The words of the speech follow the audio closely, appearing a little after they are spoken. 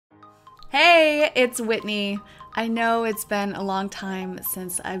Hey, it's Whitney. I know it's been a long time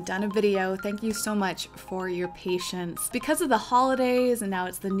since I've done a video. Thank you so much for your patience. Because of the holidays and now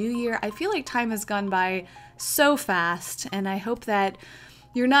it's the new year, I feel like time has gone by so fast, and I hope that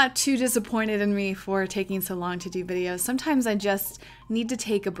you're not too disappointed in me for taking so long to do videos. Sometimes I just need to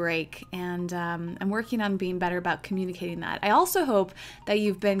take a break, and I'm working on being better about communicating that. I also hope that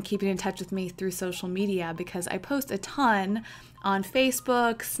you've been keeping in touch with me through social media, because I post a ton on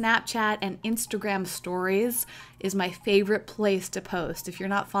Facebook, Snapchat, and Instagram stories is my favorite place to post. If you're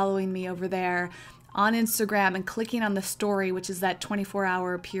not following me over there on Instagram and clicking on the story, which is that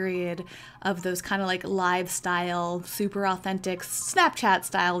 24-hour period of those kind of like live style, super authentic Snapchat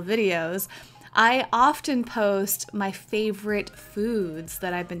style videos, I often post my favorite foods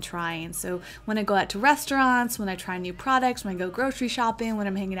that I've been trying. So when I go out to restaurants, when I try new products, when I go grocery shopping, when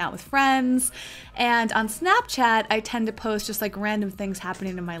I'm hanging out with friends. And on Snapchat, I tend to post just like random things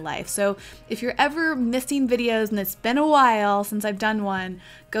happening in my life. So if you're ever missing videos and it's been a while since I've done one,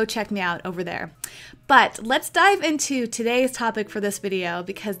 go check me out over there. But let's dive into today's topic for this video,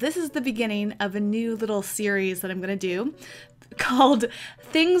 because this is the beginning of a new little series that I'm gonna do called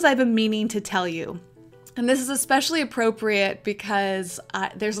Things I've Been Meaning to Tell You. And this is especially appropriate because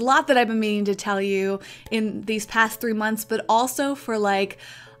there's a lot that I've been meaning to tell you in these past 3 months, but also for like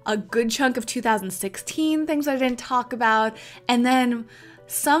a good chunk of 2016, things I didn't talk about. And then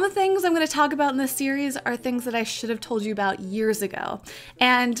some things I'm going to talk about in this series are things that I should have told you about years ago.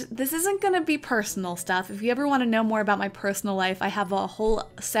 And this isn't going to be personal stuff. If you ever want to know more about my personal life, I have a whole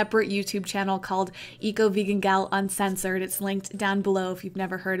separate YouTube channel called Eco Vegan Gal Uncensored. It's linked down below if you've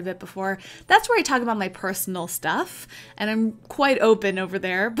never heard of it before. That's where I talk about my personal stuff, and I'm quite open over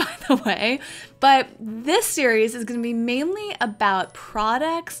there, by the way. But this series is going to be mainly about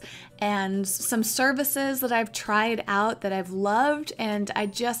products and some services that I've tried out that I've loved and I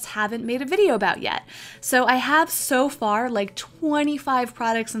just haven't made a video about yet. So I have so far like 25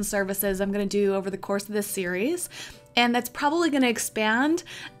 products and services I'm going to do over the course of this series. And that's probably going to expand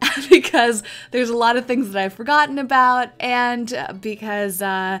because there's a lot of things that I've forgotten about, and because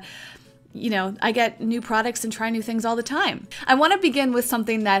you know, I get new products and try new things all the time. I want to begin with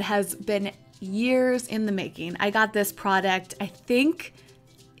something that has been years in the making. I got this product, I think,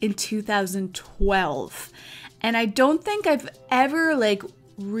 in 2012. And I don't think I've ever like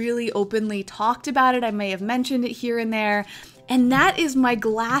really openly talked about it. I may have mentioned it here and there. And that is my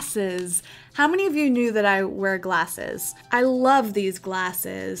glasses. How many of you knew that I wear glasses? I love these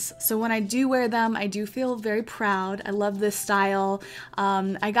glasses. So when I do wear them, I do feel very proud. I love this style.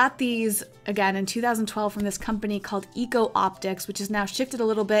 I got these again in 2012 from this company called Eco Optics, which is now shifted a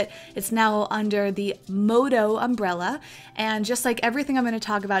little bit. It's now under the Moto umbrella. And just like everything I'm going to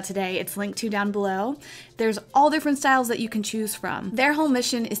talk about today, it's linked to down below. There's all different styles that you can choose from. Their whole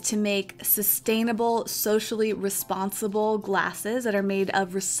mission is to make sustainable, socially responsible glasses that are made of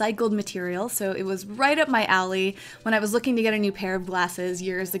recycled material. So it was right up my alley when I was looking to get a new pair of glasses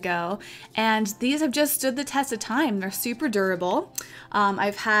years ago. And these have just stood the test of time. They're super durable.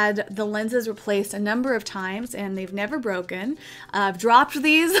 I've had the lenses replaced a number of times and they've never broken. I've dropped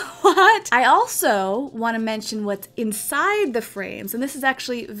these a lot. I also want to mention what's inside the frames. And this is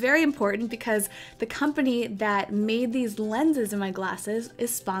actually very important because the company that made these lenses in my glasses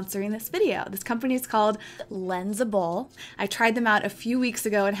is sponsoring this video. This company is called Lensable. I tried them out a few weeks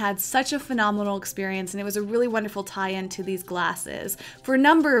ago and had such a phenomenal experience, and it was a really wonderful tie-in to these glasses for a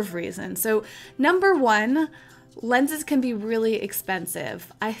number of reasons. So number one, lenses can be really expensive.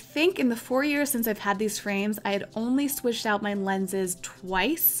 I think in the 4 years since I've had these frames, I had only switched out my lenses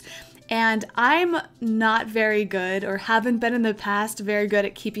twice. And I'm not very good, or haven't been in the past very good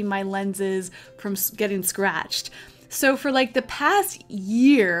at keeping my lenses from getting scratched. So for like the past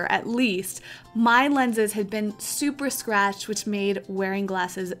year at least, my lenses had been super scratched, which made wearing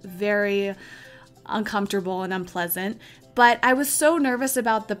glasses very uncomfortable and unpleasant. But I was so nervous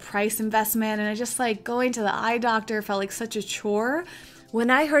about the price investment, and I just like going to the eye doctor felt like such a chore. When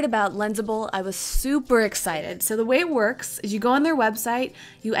I heard about Lensable, I was super excited. So the way it works is you go on their website,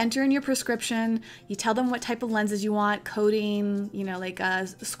 you enter in your prescription, you tell them what type of lenses you want, coating, you know, like a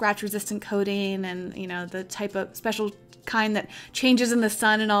scratch-resistant coating, and, you know, the type of special kind that changes in the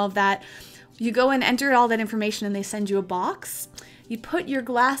sun and all of that. You go and enter all that information and they send you a box. You put your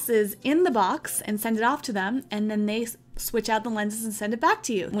glasses in the box and send it off to them, and then they switch out the lenses and send it back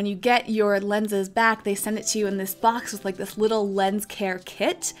to you. When you get your lenses back, they send it to you in this box with like this little lens care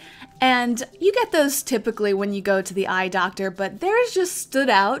kit. And you get those typically when you go to the eye doctor, but theirs just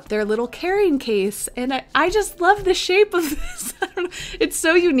stood out, their little carrying case. And I just love the shape of this. I don't know. It's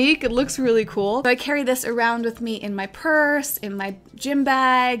so unique. It looks really cool. So I carry this around with me in my purse, in my gym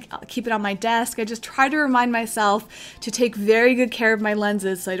bag. I'll keep it on my desk. I just try to remind myself to take very good care of my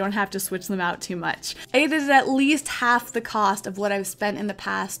lenses so I don't have to switch them out too much. It is at least half the cost of what I've spent in the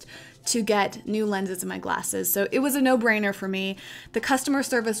past to get new lenses in my glasses. So it was a no-brainer for me. The customer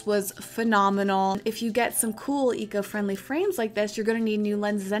service was phenomenal. If you get some cool eco-friendly frames like this, you're gonna need new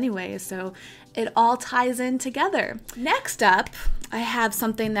lenses anyway, so it all ties in together. Next up, I have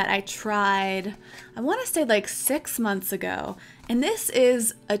something that I tried, I wanna say like 6 months ago, and this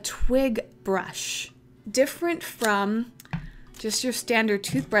is a twig brush. Different from just your standard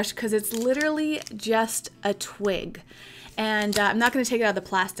toothbrush because it's literally just a twig. And I'm not going to take it out of the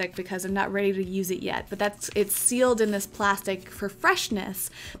plastic because I'm not ready to use it yet, but it's sealed in this plastic for freshness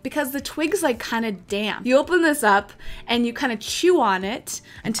because the twig's like kind of damp. You open this up and you kind of chew on it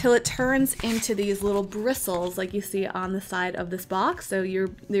until it turns into these little bristles like you see on the side of this box. So your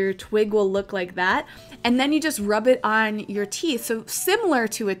twig will look like that. And then you just rub it on your teeth. So similar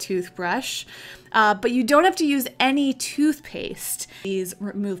to a toothbrush, but you don't have to use any toothpaste. These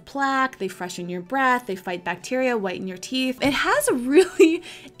remove plaque, they freshen your breath, they fight bacteria, whiten your teeth. It has a really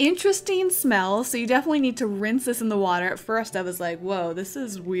interesting smell, so you definitely need to rinse this in the water. At first I was like, whoa, this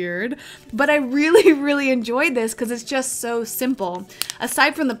is weird. But I really, really enjoyed this because it's just so simple.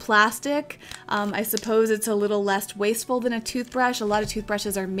 Aside from the plastic, I suppose it's a little less wasteful than a toothbrush. A lot of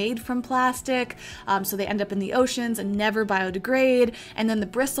toothbrushes are made from plastic, so they end up in the oceans and never biodegrade. And then the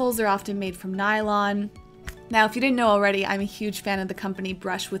bristles are often made from nylon. Now, if you didn't know already, I'm a huge fan of the company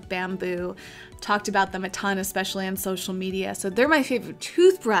Brush with Bamboo. Talked about them a ton, especially on social media. So they're my favorite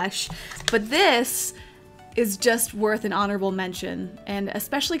toothbrush, but this is just worth an honorable mention. And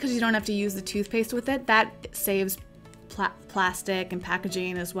especially because you don't have to use the toothpaste with it, that saves plastic and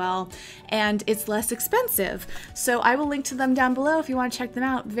packaging as well, and it's less expensive. So I will link to them down below if you want to check them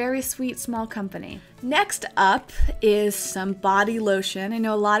out. Very sweet small company. Next up is some body lotion. I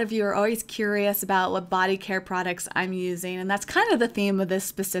know a lot of you are always curious about what body care products I'm using, and that's kind of the theme of this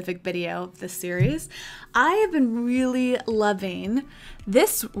specific video of this series. I have been really loving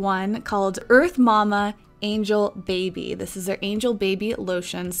this one called Earth Mama Angel Baby. This is their Angel Baby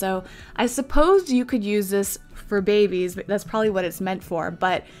lotion. So I suppose you could use this for babies, but that's probably what it's meant for,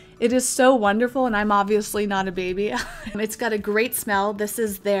 but it is so wonderful, and I'm obviously not a baby. It's got a great smell. This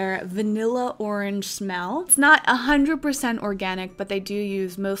is their vanilla orange smell. It's not 100% organic, but they do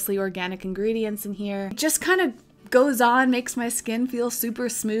use mostly organic ingredients in here. It just kind of goes on, makes my skin feel super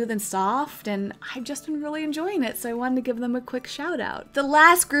smooth and soft, and I've just been really enjoying it, so I wanted to give them a quick shout out. The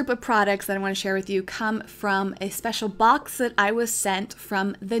last group of products that I want to share with you come from a special box that I was sent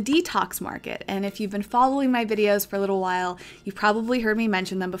from the Detox Market, and if you've been following my videos for a little while, you've probably heard me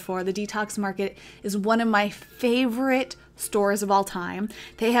mention them before. The Detox Market is one of my favorite stores of all time.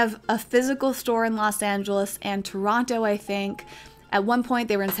 They have a physical store in Los Angeles and Toronto, I think. At one point,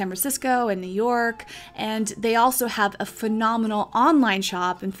 they were in San Francisco and New York, and they also have a phenomenal online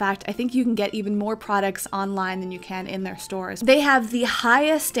shop. In fact, I think you can get even more products online than you can in their stores. They have the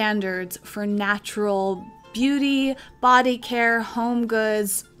highest standards for natural beauty, body care, home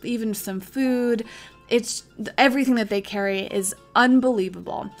goods, even some food. It's everything that they carry is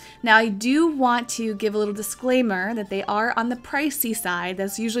unbelievable. Now, I do want to give a little disclaimer that they are on the pricey side.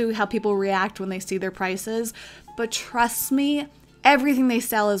 That's usually how people react when they see their prices, but trust me, everything they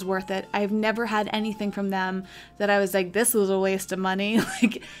sell is worth it. I've never had anything from them that I was like, this was a waste of money.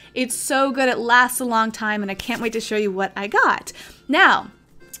 Like, it's so good. It lasts a long time, and I can't wait to show you what I got. Now,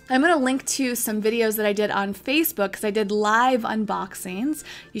 I'm going to link to some videos that I did on Facebook because I did live unboxings.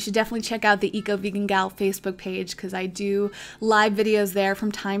 You should definitely check out the Eco Vegan Gal Facebook page because I do live videos there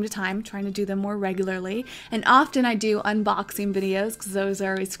from time to time, trying to do them more regularly. And often I do unboxing videos because those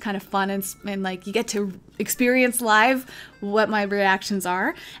are always kind of fun and like you get to experience live what my reactions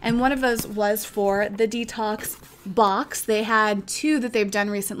are. And one of those was for the Detox box. They had two that they've done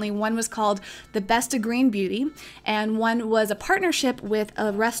recently. One was called The Best of Green Beauty, and one was a partnership with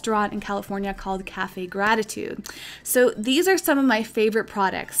a restaurant in California called Cafe Gratitude. So these are some of my favorite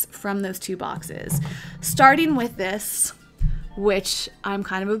products from those two boxes. Starting with this which I'm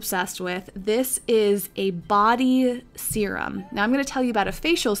kind of obsessed with. This is a body serum. Now I'm going to tell you about a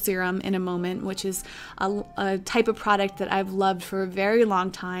facial serum in a moment, which is a type of product that I've loved for a very long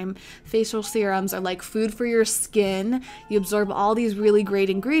time. Facial serums are like food for your skin. You absorb all these really great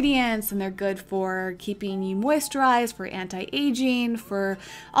ingredients, and they're good for keeping you moisturized, for anti-aging, for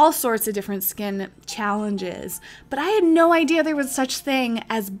all sorts of different skin challenges. But I had no idea there was such thing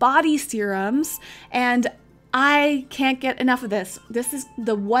as body serums, and I can't get enough of this. This is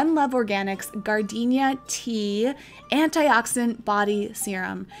the One Love Organics Gardenia Tea Antioxidant Body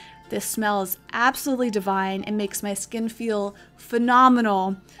Serum. This smells absolutely divine and makes my skin feel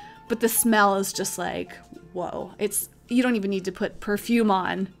phenomenal, but the smell is just like, whoa. You don't even need to put perfume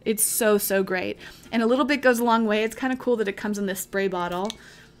on. It's so, so great. And a little bit goes a long way. It's kind of cool that it comes in this spray bottle.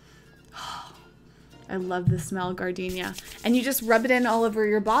 I love the smell, Gardenia. And you just rub it in all over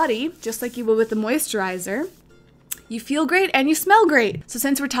your body, just like you would with the moisturizer. You feel great and you smell great. So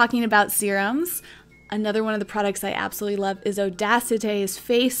since we're talking about serums, another one of the products I absolutely love is Audacité's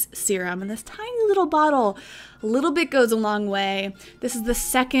face serum. And this tiny little bottle, a little bit goes a long way. This is the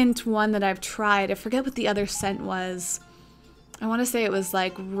second one that I've tried. I forget what the other scent was. I want to say it was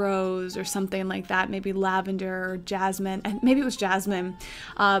like rose or something like that, maybe lavender or jasmine, and maybe it was jasmine.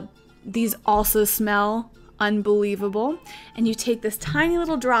 These also smell unbelievable. And you take this tiny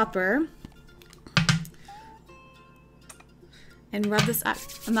little dropper and rub this up.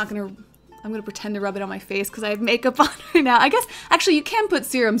 I'm gonna pretend to rub it on my face because I have makeup on right now. I guess, actually you can put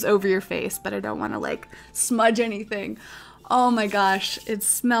serums over your face, but I don't want to like smudge anything. Oh my gosh, it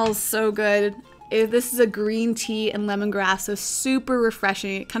smells so good. This is a green tea and lemongrass, so super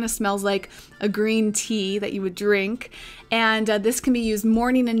refreshing. It kind of smells like a green tea that you would drink. And this can be used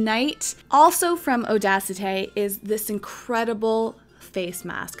morning and night. Also from Audacité is this incredible face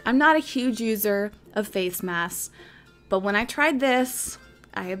mask. I'm not a huge user of face masks, but when I tried this,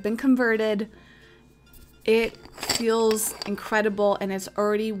 I have been converted. It feels incredible and it's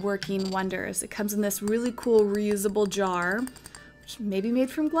already working wonders. It comes in this really cool reusable jar, which may be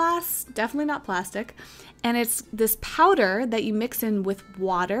made from glass, definitely not plastic. And it's this powder that you mix in with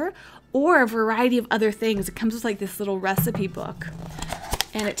water or a variety of other things. It comes with like this little recipe book.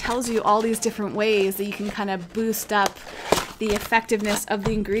 And it tells you all these different ways that you can kind of boost up the effectiveness of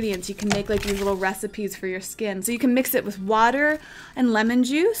the ingredients. You can make like these little recipes for your skin. So you can mix it with water and lemon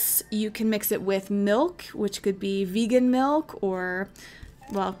juice. You can mix it with milk, which could be vegan milk or,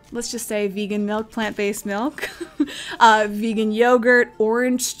 well, let's just say vegan milk, plant-based milk, vegan yogurt,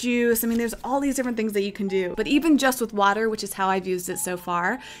 orange juice. I mean, there's all these different things that you can do. But even just with water, which is how I've used it so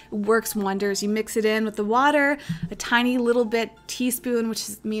far, it works wonders. You mix it in with the water, a tiny little bit teaspoon, which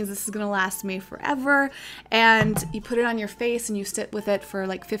means this is gonna last me forever. And you put it on your face and you sit with it for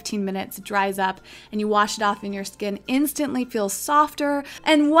like 15 minutes, it dries up, and you wash it off and your skin instantly feels softer.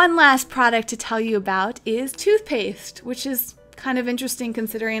 And one last product to tell you about is toothpaste, which is kind of interesting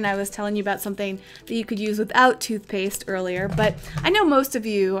considering I was telling you about something that you could use without toothpaste earlier, but I know most of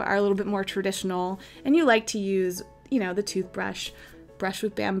you are a little bit more traditional and you like to use, you know, the toothbrush, brush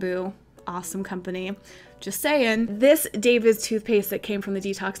with bamboo, awesome company. Just saying. This David's toothpaste that came from the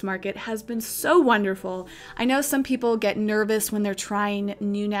detox market has been so wonderful. I know some people get nervous when they're trying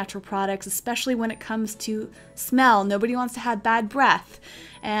new natural products, especially when it comes to smell. Nobody wants to have bad breath.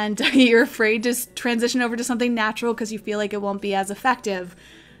 And you're afraid to transition over to something natural because you feel like it won't be as effective.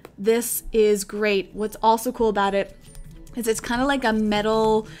 This is great. What's also cool about it is it's kind of like a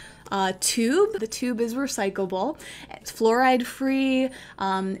metal tube. The tube is recyclable. It's fluoride free.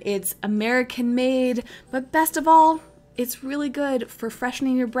 It's American made, but best of all, it's really good for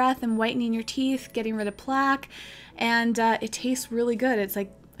freshening your breath and whitening your teeth, getting rid of plaque, and it tastes really good. It's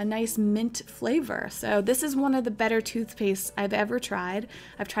like a nice mint flavor. So this is one of the better toothpastes I've ever tried.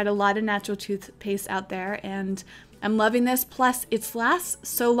 I've tried a lot of natural toothpaste out there and I'm loving this. Plus it lasts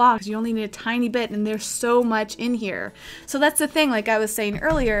so long because you only need a tiny bit and there's so much in here. So that's the thing, like I was saying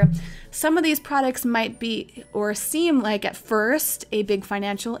earlier, some of these products might be or seem like at first a big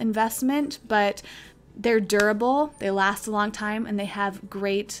financial investment, but they're durable, they last a long time, and they have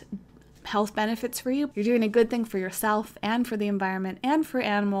great health benefits for you. You're doing a good thing for yourself and for the environment and for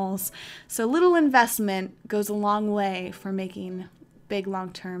animals. So little investment goes a long way for making big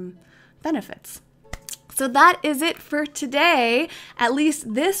long-term benefits. So that is it for today, at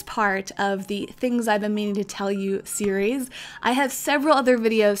least this part of the Things I've Been Meaning to Tell You series. I have several other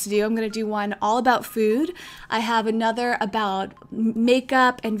videos to do. I'm going to do one all about food. I have another about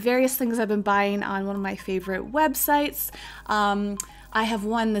makeup and various things I've been buying on one of my favorite websites. I have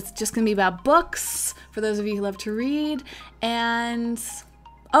one that's just going to be about books, for those of you who love to read, and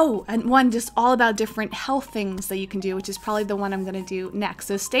Oh, and one just all about different health things that you can do, which is probably the one I'm gonna do next.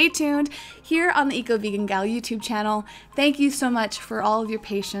 So stay tuned here on the Eco Vegan Gal YouTube channel. Thank you so much for all of your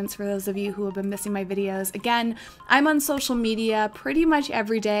patience, for those of you who have been missing my videos. Again, I'm on social media pretty much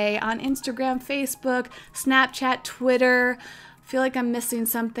every day, on Instagram, Facebook, Snapchat, Twitter. I feel like I'm missing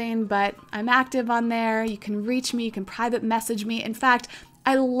something, but I'm active on there. You can reach me, you can private message me. In fact,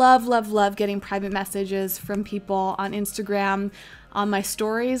 I love, love, love getting private messages from people on Instagram, on my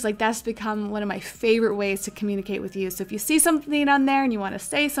stories. Like, that's become one of my favorite ways to communicate with you. So if you see something on there and you want to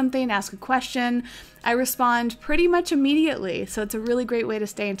say something, ask a question, I respond pretty much immediately. So it's a really great way to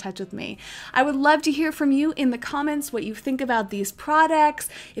stay in touch with me. I would love to hear from you in the comments what you think about these products,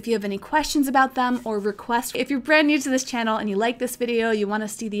 if you have any questions about them or requests. If you're brand new to this channel and you like this video, you want to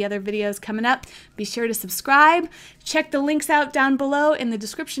see the other videos coming up, be sure to subscribe. Check the links out down below in the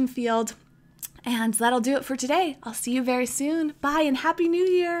description field. And that'll do it for today. I'll see you very soon. Bye and Happy New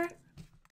Year!